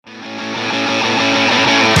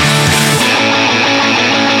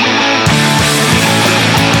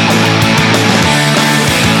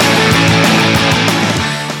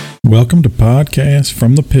Welcome to Podcast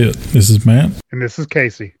from the Pit. This is Matt. And this is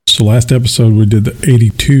Casey. So last episode we did the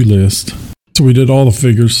 82 list. So we did all the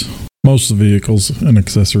figures, most of the vehicles and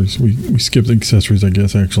accessories. We skipped the accessories, I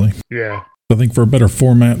guess, actually. Yeah. I think for a better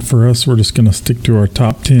format for us, we're just going to stick to our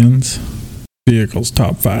top 10s. Vehicles,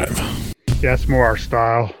 top 5. Yeah, it's more our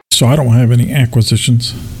style. So I don't have any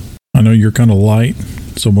acquisitions. I know you're kind of light,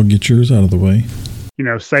 so we'll get yours out of the way. You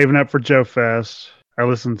know, saving up for Joe Fest. I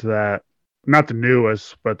listened to that. Not the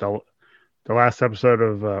newest, but the last episode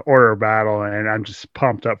of Order of Battle, and I'm just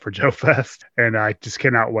pumped up for Joe Fest, and I just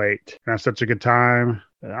cannot wait. And have such a good time.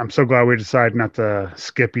 I'm so glad we decided not to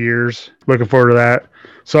skip years. Looking forward to that.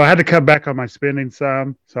 So I had to cut back on my spending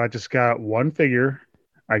some, so I just got one figure.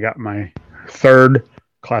 I got my third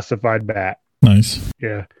classified bat. Nice.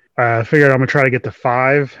 Yeah. I figured I'm going to try to get to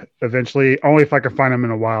 5 eventually, only if I can find them in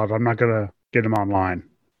the wild. I'm not going to get them online.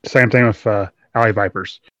 Same thing with Alley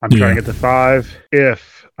Vipers. I'm trying to get to 5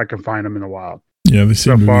 if I can find them in the wild. Yeah, they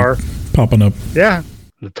seem to be popping up. Yeah,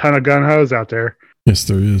 there's a ton of gun hoes out there. Yes,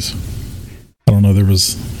 there is. I don't know, there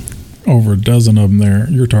was over a dozen of them there.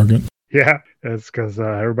 Your target. Yeah, it's because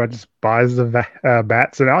everybody just buys the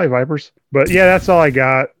bats and Alley Vipers. But yeah, that's all I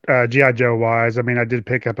got G.I. Joe wise. I mean, I did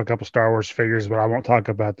pick up a couple Star Wars figures, but I won't talk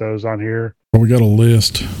about those on here. Well, we got a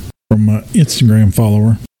list from my Instagram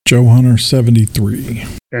follower, Joe Hunter 73.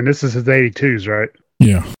 And this is his 82s, right?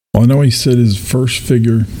 Yeah. Well, I know he said his first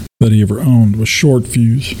figure that he ever owned was Short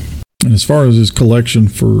Fuse. And as far as his collection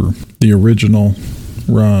for the original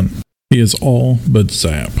run, he has all but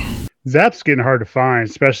Zap. Zap's getting hard to find,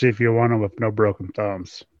 especially if you want them with no broken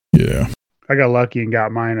thumbs. Yeah. I got lucky and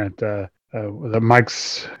got mine at the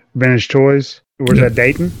Mike's Vintage Toys. Where's that,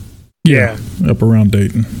 Dayton? Yeah. Up around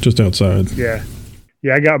Dayton, just outside. Yeah.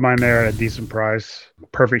 Yeah, I got mine there at a decent price.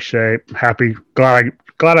 Perfect shape. Happy. Glad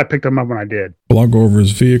I picked them up when I did. Well, I'll go over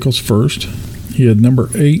his vehicles first. He had number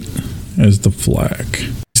 8 as the Flak.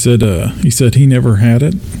 He said he never had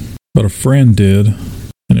it, but a friend did,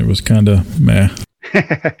 and it was kind of meh.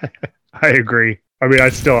 I agree. I mean,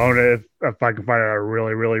 I'd still own it if I can find it at a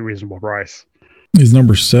really, really reasonable price. His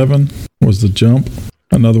number 7 was the Jump.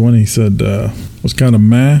 Another one he said was kind of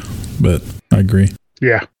meh, but I agree.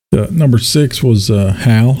 Yeah. Number 6 was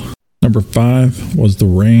Hal. Number 5 was the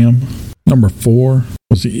Ram. Number 4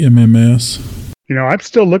 was the MMS. You know, I'm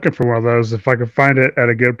still looking for one of those. If I can find it at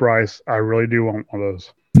a good price, I really do want one of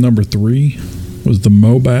those. Number 3 was the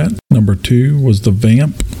Mobat. Number 2 was the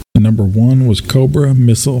Vamp. And number 1 was Cobra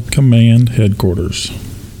Missile Command Headquarters.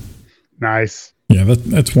 Nice. Yeah,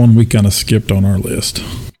 that's one we kind of skipped on our list.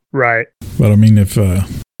 Right. But I mean, if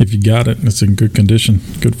you got it and it's in good condition,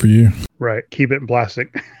 good for you. Right. Keep it in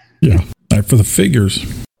plastic. Yeah. All right, for the figures.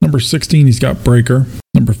 Number 16, he's got Breaker.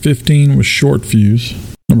 Number 15 was Short Fuse.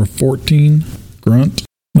 Number 14, Grunt.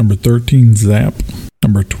 Number 13, Zap.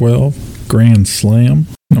 Number 12, Grand Slam.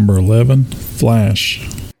 Number 11, Flash.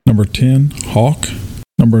 Number 10, Hawk.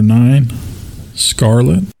 Number 9,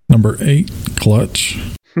 Scarlet. Number 8, Clutch.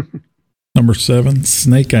 Number 7,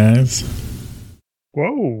 Snake Eyes.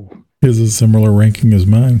 Whoa. His is a similar ranking as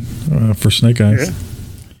mine for Snake Eyes.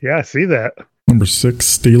 Yeah, I see that. Number 6,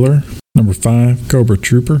 Stealer. Number 5, Cobra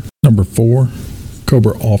Trooper. Number 4,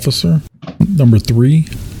 Cobra Officer. Number 3,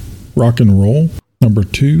 Rock and Roll. Number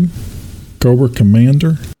 2, Cobra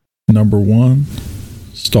Commander. Number 1,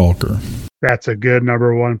 Stalker. That's a good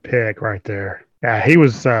number 1 pick right there. Yeah, he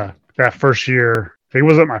was that first year. He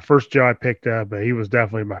wasn't my first Joe I picked up, but he was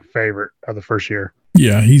definitely my favorite of the first year.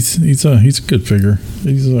 Yeah, he's a good figure.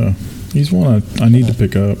 He's one I need to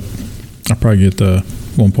pick up. I'll probably get the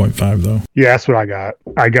 1.5 though. Yeah, that's what I got.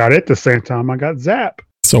 I got it the same time I got Zap.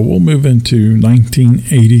 So we'll move into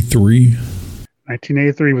 1983.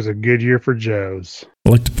 1983 was a good year for Joes.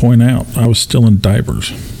 I'd like to point out I was still in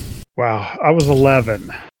diapers. Wow, I was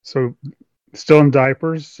 11. So still in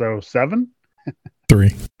diapers, so 7?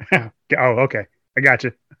 3. Oh, okay. I got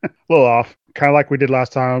you. A little off. Kind of like we did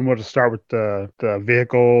last time. We'll just start with the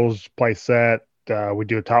vehicles, play set. We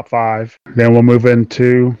do a top 5. Then we'll move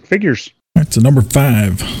into figures. All right, so number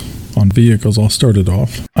 5 on vehicles. I'll start it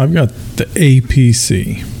off. I've got the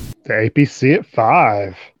APC. The APC at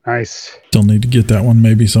 5. Nice. Still need to get that one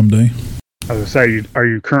maybe someday. I was going to say, are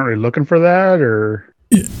you currently looking for that, or?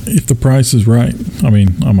 If the price is right, I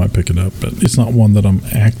mean, I might pick it up, but it's not one that I'm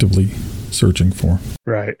actively searching for.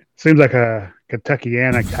 Right. Seems like a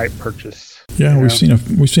Kentuckiana type purchase. Yeah, we've seen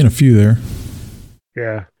a few there.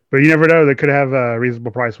 Yeah. But you never know. They could have a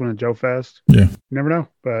reasonable price one at Joe Fest. Yeah. You never know.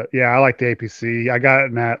 But yeah, I like the APC. I got it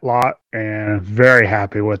in that lot and very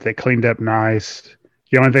happy with it. Cleaned up nice.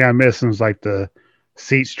 The only thing I missed was like the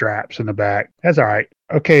seat straps in the back. That's all right.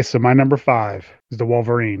 Okay, so my number 5 is the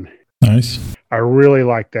Wolverine. Nice. I really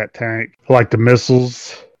like that tank. I like the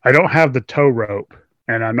missiles. I don't have the tow rope,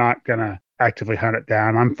 and I'm not going to actively hunt it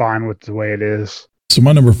down. I'm fine with the way it is. So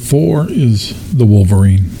my number 4 is the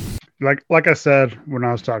Wolverine. Like I said when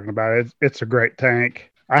I was talking about it, it's a great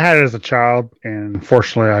tank. I had it as a child, and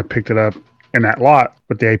fortunately I picked it up in that lot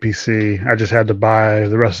with the APC. I just had to buy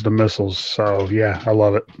the rest of the missiles. So, yeah, I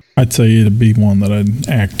love it. I'd say it'd be one that I'd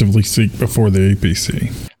actively seek before the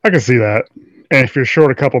APC. I can see that. And if you're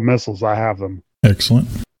short a couple missiles, I have them. Excellent.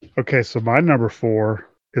 Okay, so my number 4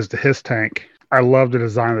 is the HISS tank. I love the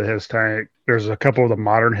design of the HISS tank. There's a couple of the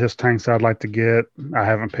modern HISS tanks I'd like to get. I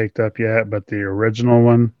haven't picked up yet, but the original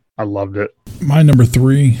one, I loved it. My number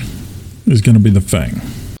 3 is going to be the Fang.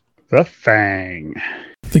 The Fang.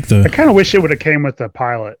 I I kind of wish it would have came with the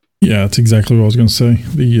pilot. Yeah, that's exactly what I was going to say.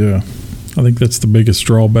 I think that's the biggest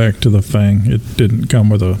drawback to the Fang. It didn't come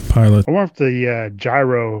with a pilot. I wonder if the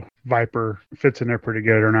Gyro Viper fits in there pretty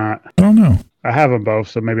good or not. I don't know. I have them both,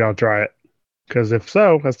 so maybe I'll try it. Because if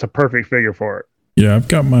so, that's the perfect figure for it. Yeah, I've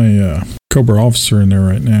got my Cobra Officer in there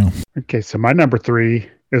right now. Okay, so my number 3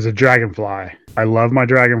 is a Dragonfly. I love my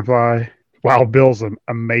Dragonfly. Wild Bill's an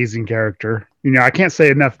amazing character. You know, I can't say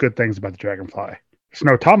enough good things about the Dragonfly. It's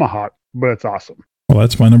no Tomahawk, but it's awesome. Well,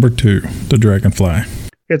 that's my number 2, the Dragonfly.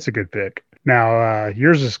 It's a good pick. Now,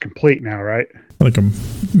 yours is complete now, right? I think I'm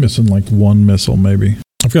missing like one missile, maybe.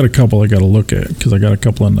 I've got a couple I got to look at because I got a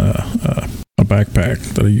couple in a backpack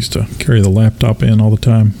that I used to carry the laptop in all the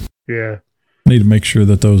time. Yeah. I need to make sure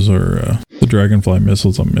that those are the Dragonfly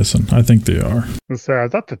missiles I'm missing. I think they are. So I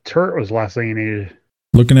thought the turret was the last thing you needed.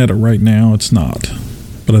 Looking at it right now, it's not.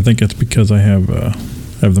 But I think it's because I have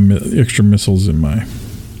the extra missiles in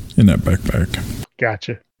that backpack.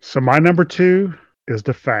 Gotcha. So my number 2 is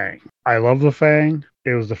the Fang. I love the Fang.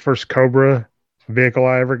 It was the first Cobra vehicle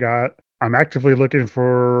I ever got. I'm actively looking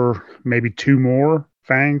for maybe 2 more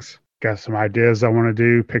Fangs. Got some ideas I want to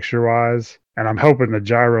do picture-wise. And I'm hoping the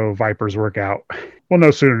Gyro Vipers work out. We'll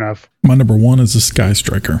know soon enough. My number 1 is the Sky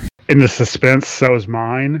Striker. In the suspense, so is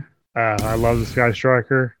mine. I love the Sky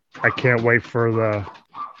Striker. I can't wait for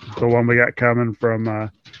the one we got coming from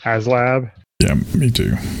HasLab. Yeah, me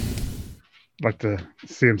too. Like to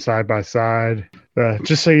see them side by side.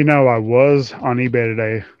 Just so you know, I was on eBay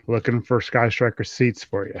today looking for Sky Striker seats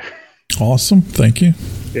for you. Awesome. Thank you.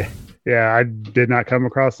 Yeah, I did not come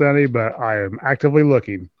across any, but I am actively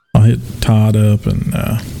looking. I'll hit Todd up and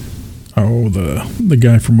the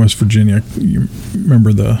guy from West Virginia. You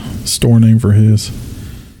remember the store name for his?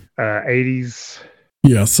 80s.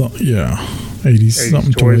 Yeah, 80s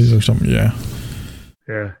something toys or something. Yeah.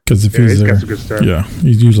 Yeah. Because if he's there, got some good stuff. yeah,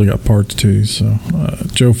 he's usually got parts too. So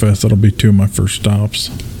Joe Fest, that'll be 2 of my first stops.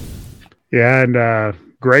 Yeah, and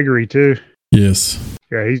Gregory too. Yes.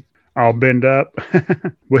 Yeah, he's all bend up.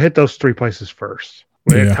 We'll hit those 3 places first.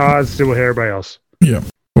 We'll hit Todd's, then we'll hit everybody else. Yeah.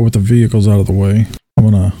 But with the vehicles out of the way, I'm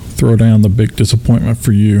going to throw down the big disappointment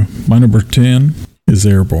for you. My number 10 is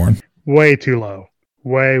Airborne. Way too low.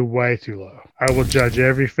 Way too low. I will judge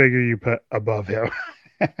every figure you put above him.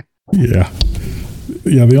 Yeah.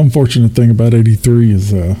 Yeah, the unfortunate thing about 83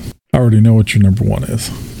 is I already know what your number 1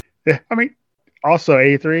 is. Yeah, I mean, also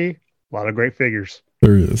 83, a lot of great figures.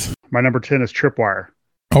 There is. My number 10 is Tripwire.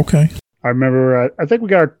 Okay. I remember, I think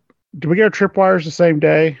did we get our Tripwires the same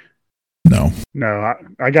day? No. No,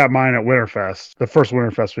 I got mine at Winterfest, the first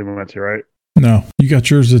Winterfest we went to, right? No. You got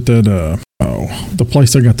yours at that, the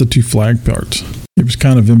place I got the 2 flag parts. It was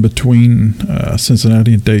kind of in between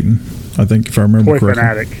Cincinnati and Dayton, I think, if I remember correctly. Toy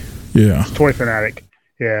Fanatic. Yeah. Toy Fanatic.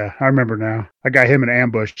 Yeah, I remember now. I got him in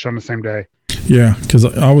Ambush on the same day. Yeah, because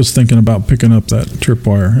I was thinking about picking up that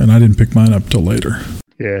Tripwire, and I didn't pick mine up till later.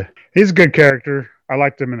 Yeah, he's a good character. I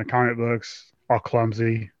liked him in the comic books. All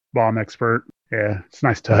clumsy, bomb expert. Yeah, it's a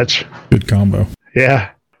nice touch. Good combo.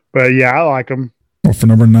 Yeah, but yeah, I like him. Well, for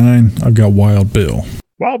number 9, I've got Wild Bill.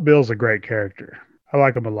 Wild Bill's a great character. I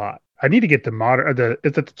like him a lot. I need to get the modern. Is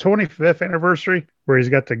it the 25th anniversary where he's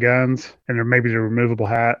got the guns and there maybe the removable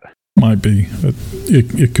hat? Might be.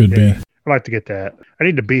 It could be. I'd like to get that. I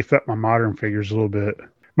need to beef up my modern figures a little bit.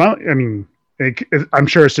 I'm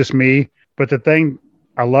sure it's just me, but the thing,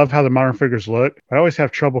 I love how the modern figures look. I always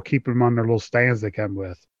have trouble keeping them on their little stands they come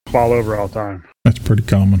with. Fall over all the time. That's pretty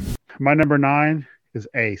common. My number 9 is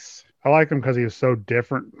Ace. I like him because he was so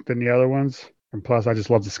different than the other ones. And plus, I just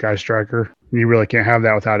love the Sky Striker. You really can't have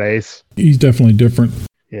that without Ace. He's definitely different.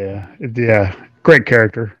 Yeah. Great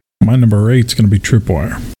character. My number 8 is going to be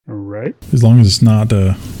Tripwire. All right. As long as it's not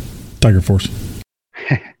Tiger Force.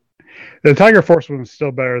 The Tiger Force one is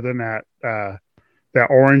still better than that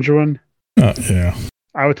orange one. Yeah.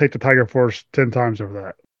 I would take the Tiger Force 10 times over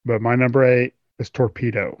that. But my number 8 is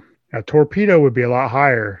Torpedo. Now, Torpedo would be a lot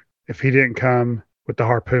higher if he didn't come with the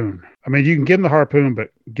harpoon. I mean, you can give him the harpoon, but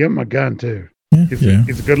give him a gun too.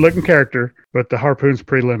 He's a good looking character, but the harpoon's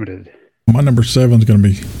pretty limited. My number 7 is going to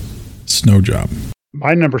be Snow Job.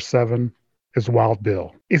 My number 7 is Wild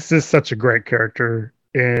Bill. He's just such a great character,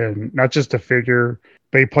 and not just a figure,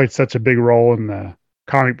 but he played such a big role in the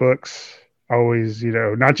comic books. Always,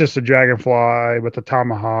 not just a dragonfly, but the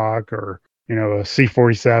tomahawk or, a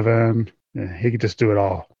C-47. Yeah, he could just do it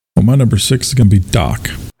all. Well, my number 6 is going to be Doc.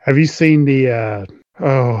 Have you seen the,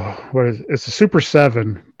 what is it? It's a Super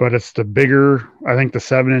 7, but it's the bigger, I think the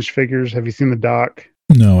 7-inch figures. Have you seen the Doc?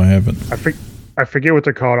 No, I haven't. I forget what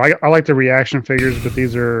they're called. I like the reaction figures, but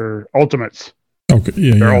these are Ultimates.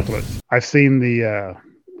 Okay, They're Ultimates. I've seen the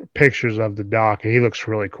pictures of the Doc, and he looks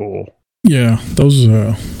really cool. Yeah, those.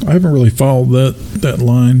 I haven't really followed that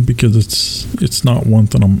line because it's not one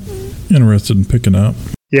that I'm interested in picking up.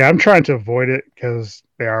 Yeah, I'm trying to avoid it because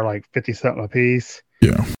they are like 50 something a piece.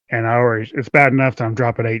 Yeah, and it's bad enough that I'm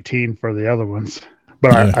dropping 18 for the other ones,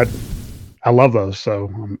 but yeah. I love those, so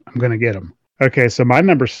I'm gonna get them. Okay, so my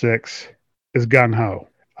number 6 is Gung Ho.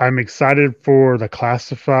 I'm excited for the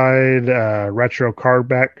classified retro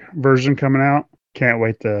cardback version coming out. Can't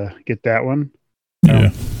wait to get that one. Yeah.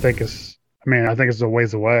 I think it's a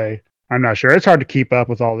ways away. I'm not sure. It's hard to keep up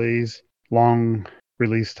with all these long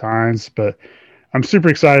release times, but I'm super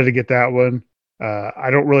excited to get that one. I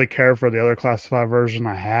don't really care for the other classified version.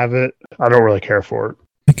 I have it. I don't really care for it.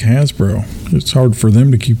 I think Hasbro, it's hard for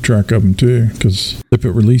them to keep track of them too because they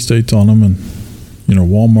put release dates on them, and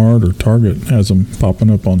Walmart or Target has them popping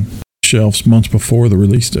up on shelves months before the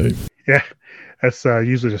release date. Yeah, that's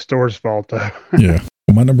usually the store's fault though. Yeah.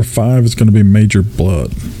 Well, my number 5 is going to be Major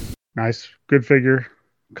Blood. Nice, good figure.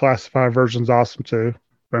 Classified version's awesome too.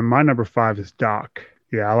 But my number 5 is Doc.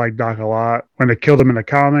 Yeah, I like Doc a lot. When they killed him in the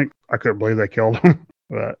comic, I couldn't believe they killed him,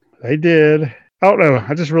 but they did. I don't know.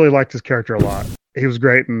 I just really liked his character a lot. He was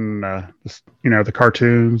great in, the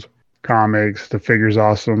cartoons, comics. The figure's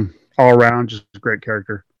awesome. All around, just a great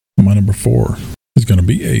character. My number 4 is going to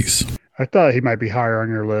be Ace. I thought he might be higher on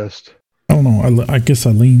your list. I don't know. I guess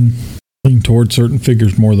I lean towards certain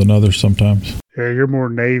figures more than others sometimes. Yeah, you're more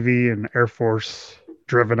Navy and Air Force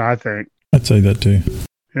driven, I think. I'd say that too.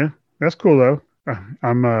 Yeah, that's cool though.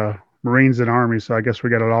 I'm Marines and Army, so I guess we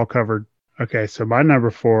got it all covered. Okay, so my number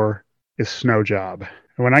 4 is Snow Job.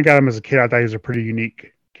 And when I got him as a kid, I thought he was a pretty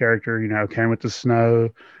unique character. Came with the snow,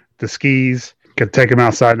 the skis. Could take him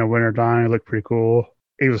outside in the wintertime. He looked pretty cool.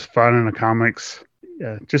 He was fun in the comics.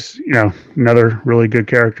 Yeah, just, another really good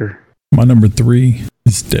character. My number 3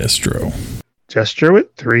 is Destro. Destro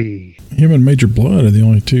at 3. Him and Major Blood are the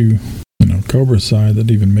only two, Cobra side that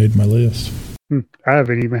even made my list. I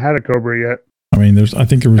haven't even had a Cobra yet. I mean, I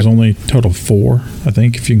think there was only a total 4. I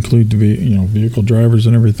think if you include the vehicle drivers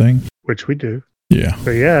and everything, which we do. Yeah.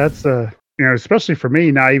 But yeah, that's especially for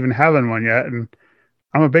me not even having one yet, and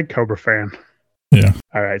I'm a big Cobra fan. Yeah.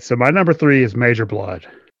 All right, so my number 3 is Major Blood.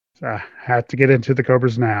 So I have to get into the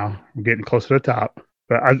Cobras now. I'm getting close to the top,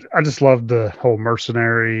 but I just love the whole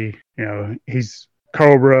mercenary. He's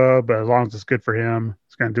Cobra, but as long as it's good for him,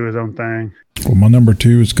 he's going to do his own thing. Well, my number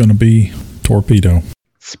 2 is going to be Torpedo.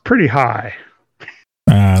 It's pretty high.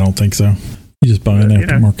 I don't think so. You just buy an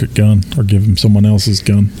aftermarket gun or give him someone else's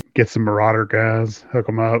gun. Get some Marauder guys, hook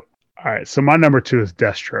them up. All right, so my number 2 is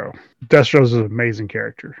Destro. Destro's an amazing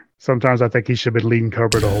character. Sometimes I think he should have been leading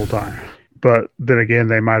Cobra the whole time. But then again,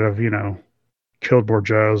 they might have, killed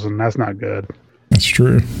Bordeaux, and that's not good. That's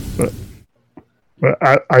true. But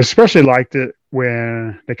I especially liked it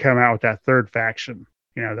when they come out with that third faction,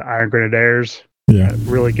 the Iron Grenadiers. Yeah. It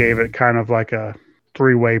really gave it kind of like a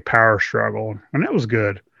 3-way power struggle, and it was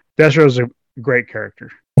good. Destro's a great character.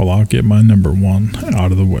 Well, I'll get my number 1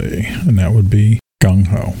 out of the way, and that would be Gung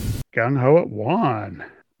Ho. Gung Ho at 1.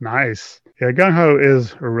 Nice. Yeah, Gung Ho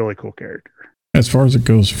is a really cool character. As far as it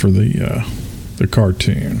goes for the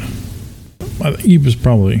cartoon, he's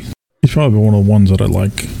probably one of the ones that I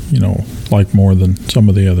like more than some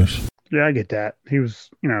of the others. Yeah, I get that. He was,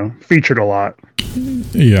 featured a lot.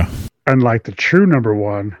 Yeah. Unlike the true number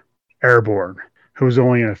 1, Airborne, who was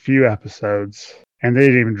only in a few episodes, and they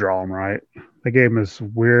didn't even draw him right. They gave him this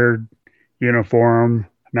weird uniform,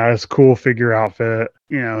 not his cool figure outfit.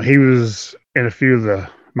 He was in a few of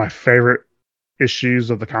my favorite issues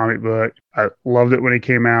of the comic book. I loved it when he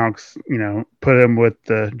came out. Put him with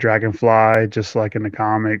the Dragonfly, just like in the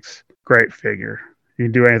comics. Great figure. You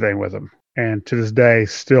can do anything with him. And to this day,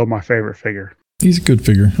 still my favorite figure. He's a good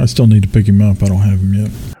figure. I still need to pick him up. I don't have him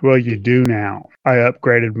yet. Well, you do now. I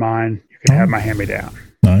upgraded mine. You can have my hand-me-down.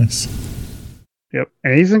 Nice. Yep.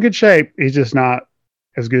 And he's in good shape. He's just not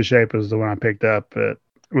as good shape as the one I picked up at,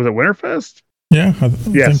 was it Winterfest? Yeah, I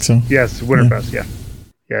think so. Yes, Winterfest, yeah.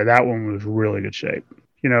 Yeah, that one was really good shape.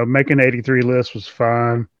 Making 83 lists was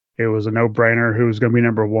fun. It was a no-brainer who was going to be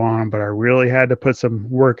number one, but I really had to put some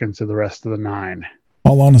work into the rest of the 9.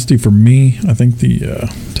 All honesty, for me, I think the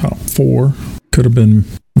top 4 could have been,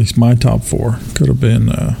 at least my top 4, could have been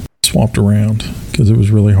swapped around because it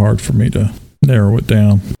was really hard for me to narrow it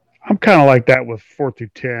down. I'm kind of like that with 4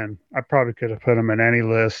 through 10. I probably could have put them in any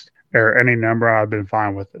list or any number. I'd been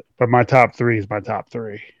fine with it. But my top 3 is my top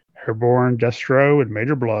 3. Airborne, Destro, and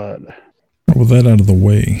Major Blood. With that out of the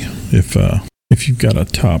way, if you've got a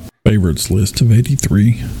top favorites list of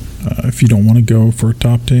 83, if you don't want to go for a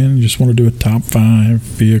top 10, you just want to do a top 5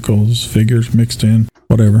 vehicles, figures mixed in,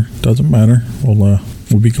 whatever, doesn't matter. We'll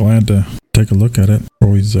be glad to take a look at it.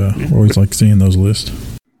 Always like seeing those lists.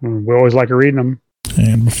 We always like reading them.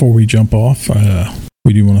 And before we jump off,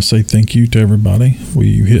 we do want to say thank you to everybody.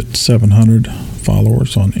 We hit 700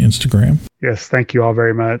 followers on Instagram. Yes, thank you all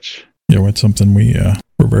very much. Yeah, it's something we're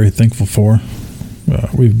very thankful for.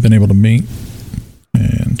 We've been able to meet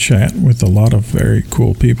and chat with a lot of very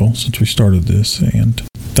cool people since we started this, and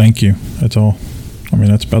thank you. That's all. I mean,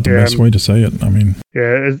 that's about the best way to say it. I mean,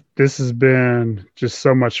 this has been just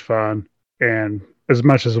so much fun, and as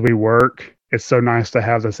much as we work, it's so nice to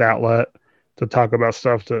have this outlet to talk about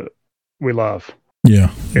stuff that we love.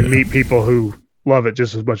 Yeah. And meet people who love it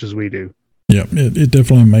just as much as we do. Yeah, it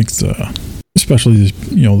definitely makes, especially these,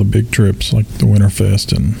 the big trips like the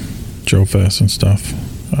Winterfest and Joe Fest and stuff,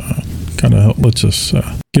 kind of lets us,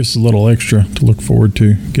 gives us a little extra to look forward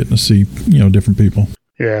to, getting to see, different people.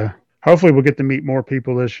 Yeah. Hopefully we'll get to meet more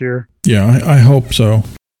people this year. Yeah, I hope so.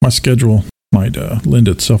 My schedule might lend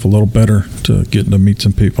itself a little better to getting to meet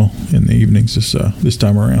some people in the evenings this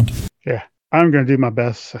time around. Yeah, I'm going to do my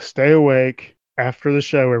best to stay awake after the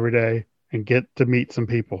show every day and get to meet some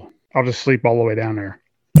people. I'll just sleep all the way down there.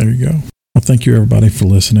 There you go. Well, thank you everybody for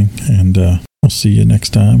listening, and we'll see you next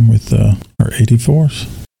time with our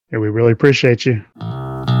 84s. Yeah, we really appreciate you.